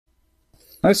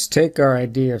Let's take our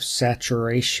idea of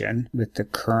saturation with the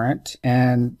current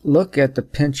and look at the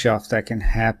pinch-off that can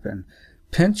happen.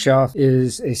 Pinch-off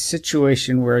is a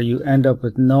situation where you end up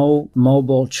with no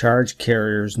mobile charge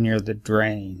carriers near the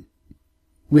drain.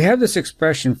 We have this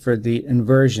expression for the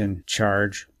inversion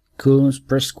charge, coulombs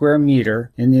per square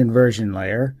meter in the inversion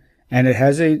layer, and it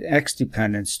has an x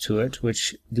dependence to it,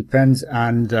 which depends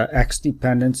on the x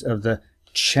dependence of the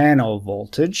channel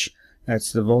voltage.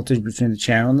 That's the voltage between the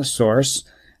channel and the source.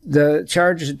 The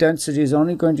charge density is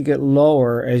only going to get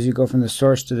lower as you go from the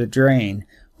source to the drain.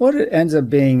 What it ends up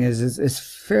being is it's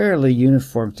fairly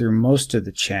uniform through most of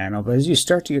the channel, but as you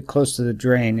start to get close to the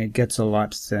drain, it gets a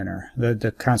lot thinner.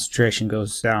 The concentration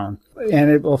goes down, and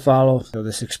it will follow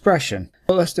this expression.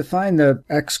 Well, let's define the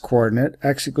x-coordinate.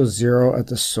 X equals 0 at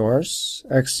the source,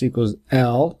 x equals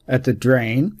L at the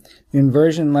drain. The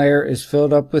inversion layer is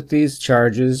filled up with these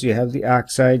charges. You have the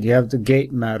oxide, you have the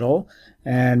gate metal,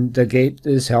 and the gate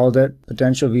is held at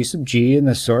potential V sub G, and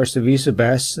the source at V sub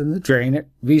S, and the drain at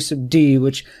V sub D,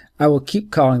 which I will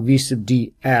keep calling V sub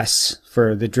DS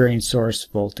for the drain source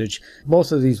voltage.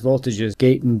 Both of these voltages,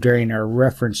 gate and drain, are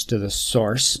referenced to the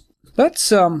source. Let's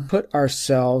put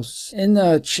ourselves in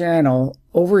the channel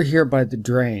over here by the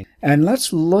drain, and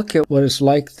let's look at what it's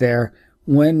like there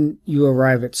when you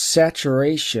arrive at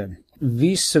saturation.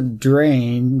 V sub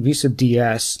drain, V sub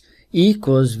DS,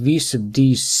 equals V sub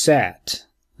D sat,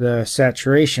 the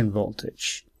saturation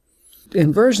voltage.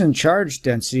 Inversion charge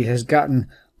density has gotten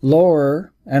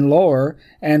lower and lower,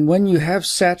 and when you have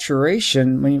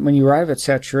saturation, when you arrive at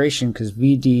saturation, because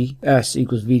VDS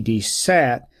equals VD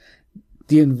sat,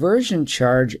 the inversion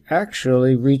charge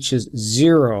actually reaches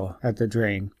 0 at the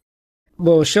drain.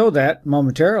 We'll show that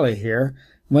momentarily here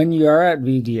when you are at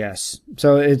VDS.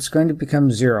 So it's going to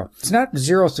become 0. It's not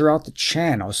 0 throughout the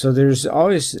channel, so there's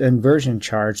always inversion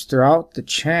charge throughout the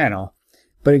channel,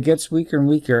 but it gets weaker and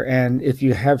weaker, and if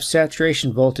you have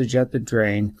saturation voltage at the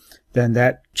drain, then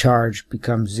that charge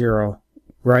becomes 0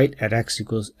 right at x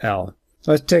equals L.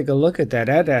 Let's take a look at that.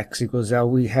 At x equals L,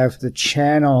 we have the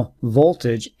channel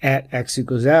voltage at x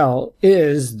equals L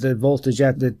is the voltage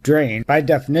at the drain. By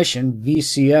definition,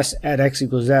 VCS at x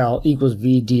equals L equals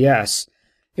VDS.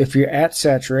 If you're at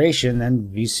saturation,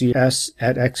 then VCS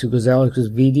at x equals L equals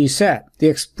VD sat. The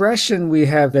expression we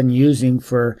have been using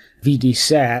for VD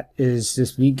sat is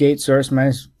this V gate source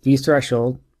minus V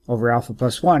threshold over alpha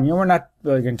plus 1. We're not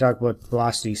really going to talk about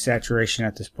velocity saturation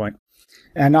at this point.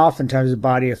 And oftentimes the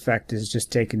body effect is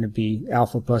just taken to be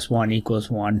alpha plus 1 equals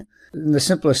 1. In the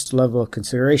simplest level of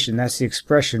consideration, that's the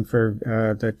expression for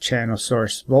the channel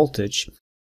source voltage.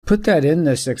 Put that in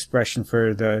this expression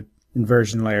for the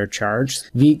inversion layer charge.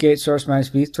 V gate source minus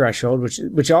V threshold,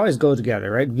 which always go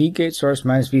together, right? V gate source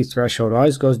minus V threshold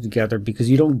always goes together because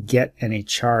you don't get any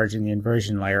charge in the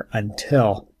inversion layer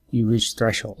until you reach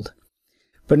threshold.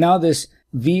 But now this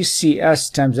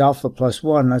VCS times alpha plus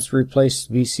 1, let's replace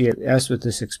VCS with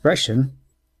this expression.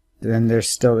 Then there's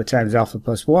still the times alpha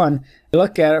plus 1. You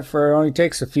look at it for, it only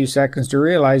takes a few seconds to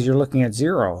realize you're looking at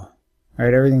 0.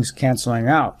 Right? Everything's canceling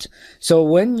out. So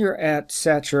when you're at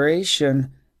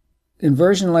saturation,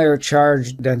 inversion layer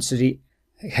charge density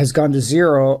has gone to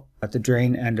 0 at the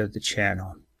drain end of the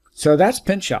channel. So that's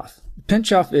pinch-off.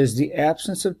 Pinch-off is the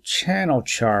absence of channel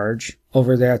charge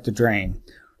over there at the drain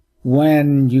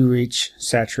when you reach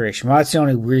saturation. Well, that's the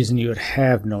only reason you would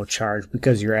have no charge,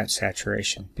 because you're at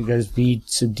saturation, because V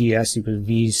sub DS equals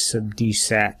V sub D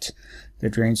sat. The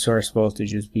drain source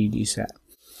voltage is VD sat.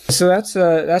 So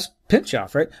that's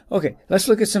pinch-off, right? Okay, let's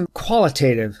look at some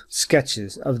qualitative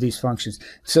sketches of these functions.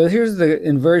 So here's the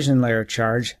inversion layer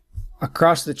charge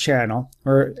across the channel,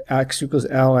 or x equals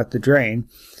L at the drain.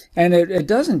 And it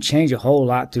doesn't change a whole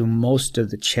lot through most of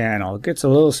the channel. It gets a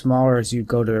little smaller as you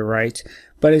go to the right,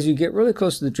 but as you get really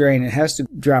close to the drain, it has to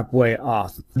drop way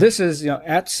off. This is,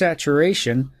 at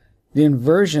saturation, the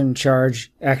inversion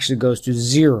charge actually goes to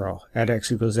 0 at x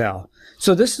equals L.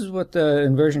 So this is what the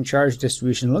inversion charge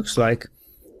distribution looks like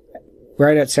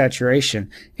right at saturation.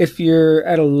 If you're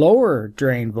at a lower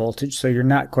drain voltage, so you're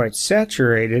not quite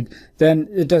saturated, then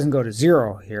it doesn't go to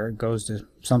 0 here. It goes to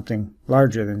something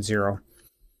larger than 0.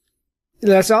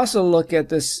 Let's also look at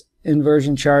this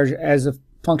inversion charge as a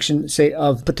function, say,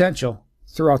 of potential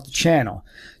throughout the channel.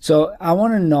 So I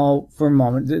want to know for a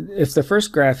moment, if the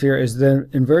first graph here is the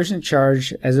inversion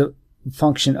charge as a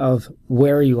function of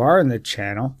where you are in the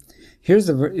channel, here's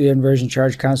the inversion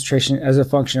charge concentration as a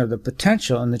function of the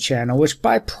potential in the channel, which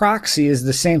by proxy is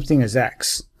the same thing as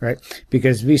x, right?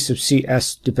 Because V sub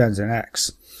CS depends on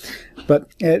x.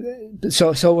 But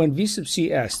so when V sub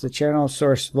CS, the channel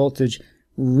source voltage,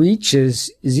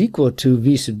 reaches is equal to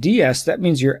V sub ds, that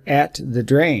means you're at the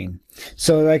drain.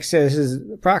 So like I said, this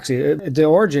is proxy. The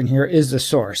origin here is the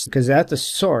source, because at the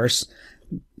source,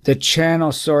 the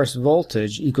channel source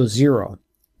voltage equals 0.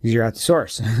 Because you're at the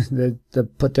source. the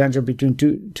potential between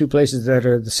two places that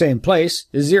are the same place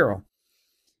is 0.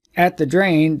 At the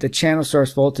drain, the channel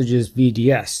source voltage is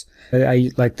VDS.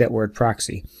 I like that word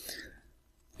proxy.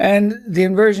 And the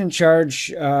inversion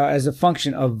charge as a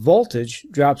function of voltage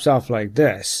drops off like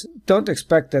this. Don't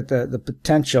expect that the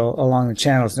potential along the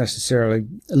channel is necessarily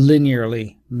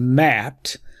linearly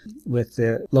mapped with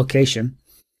the location.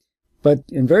 But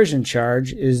inversion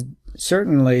charge is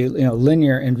certainly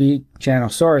linear in V channel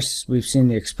source. We've seen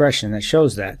the expression that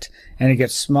shows that. And it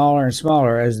gets smaller and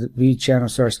smaller as the V channel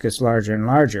source gets larger and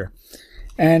larger.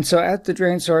 And so at the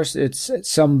drain source, it's at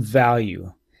some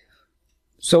value.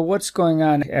 So what's going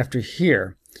on after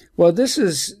here? Well, this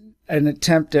is an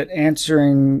attempt at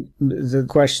answering the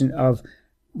question of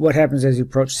what happens as you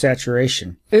approach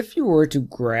saturation. If you were to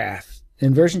graph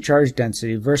inversion charge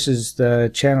density versus the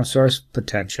channel source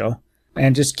potential,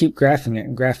 and just keep graphing it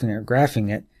and graphing it and graphing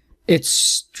it, it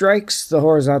strikes the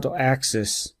horizontal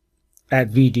axis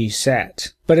at VD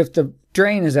sat. But if the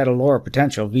drain is at a lower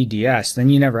potential, VDS, then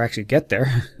you never actually get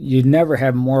there. You never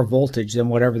have more voltage than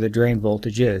whatever the drain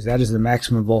voltage is. That is the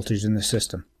maximum voltage in the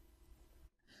system.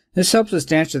 This helps us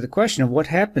to answer the question of what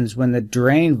happens when the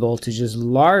drain voltage is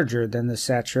larger than the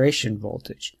saturation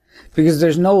voltage. Because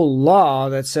there's no law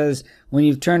that says when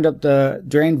you've turned up the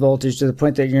drain voltage to the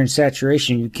point that you're in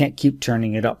saturation, you can't keep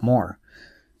turning it up more.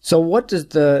 So what does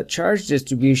the charge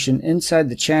distribution inside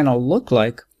the channel look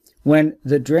like when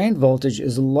the drain voltage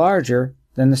is larger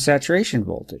than the saturation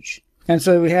voltage? And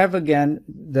so we have, again,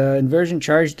 the inversion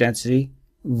charge density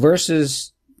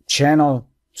versus channel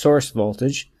source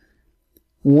voltage.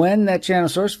 When that channel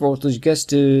source voltage gets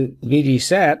to VD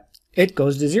sat, it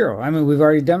goes to 0. I mean, we've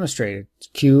already demonstrated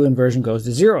Q inversion goes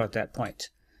to 0 at that point.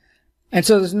 And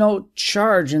so there's no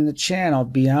charge in the channel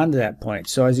beyond that point.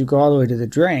 So as you go all the way to the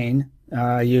drain,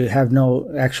 you have no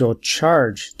actual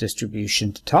charge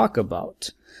distribution to talk about.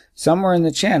 Somewhere in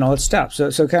the channel, it stops. So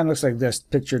it kind of looks like this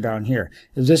picture down here.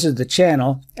 If this is the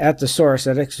channel at the source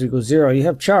at x equals 0, you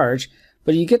have charge,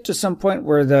 but you get to some point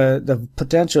where the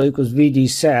potential equals VD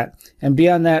sat, and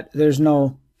beyond that, there's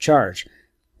no charge.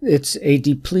 It's a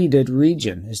depleted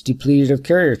region. It's depleted of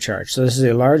carrier charge. So this is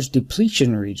a large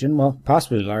depletion region, well,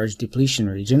 possibly a large depletion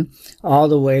region, all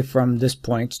the way from this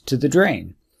point to the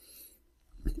drain.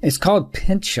 It's called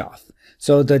pinch off.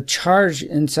 So the charge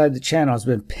inside the channel has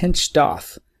been pinched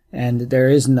off, and there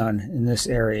is none in this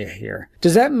area here.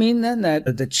 Does that mean then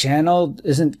that the channel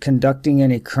isn't conducting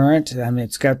any current? I mean,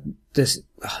 it's got this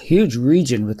huge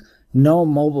region with no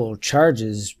mobile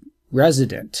charges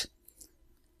resident.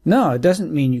 No, it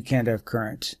doesn't mean you can't have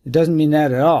current. It doesn't mean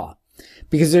that at all.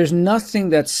 Because there's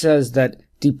nothing that says that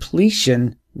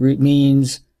depletion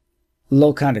means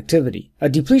low conductivity. A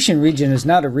depletion region is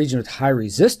not a region with high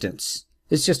resistance.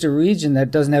 It's just a region that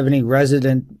doesn't have any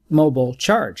resident mobile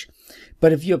charge.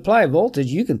 But if you apply voltage,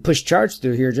 you can push charge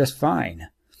through here just fine.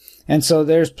 And so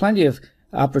there's plenty of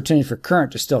opportunity for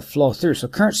current to still flow through. So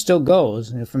current still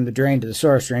goes from the drain to the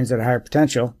source. Drain's at a higher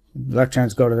potential.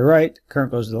 Electrons go to the right.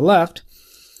 Current goes to the left.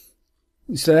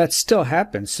 So that still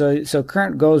happens. So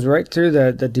current goes right through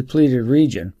the depleted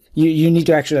region. You need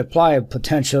to actually apply a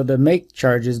potential to make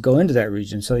charges go into that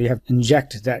region. So you have to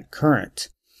inject that current.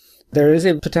 There is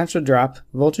a potential drop,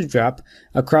 voltage drop,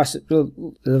 across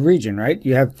the region, right?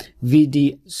 You have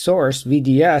VD source, V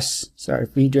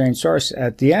drain source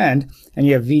at the end, and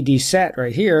you have VD sat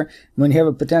right here. When you have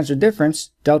a potential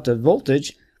difference, delta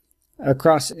voltage,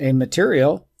 across a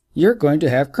material, you're going to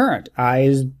have current. I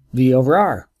is V over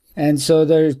R. And so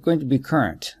there's going to be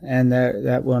current, and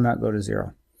that will not go to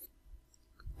 0.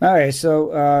 All right, so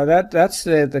that's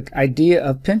the idea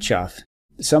of pinch-off.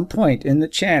 Some point in the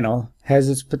channel has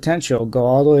its potential go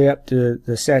all the way up to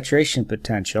the saturation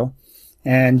potential,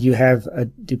 and you have a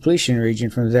depletion region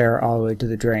from there all the way to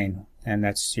the drain, and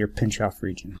that's your pinch-off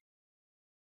region.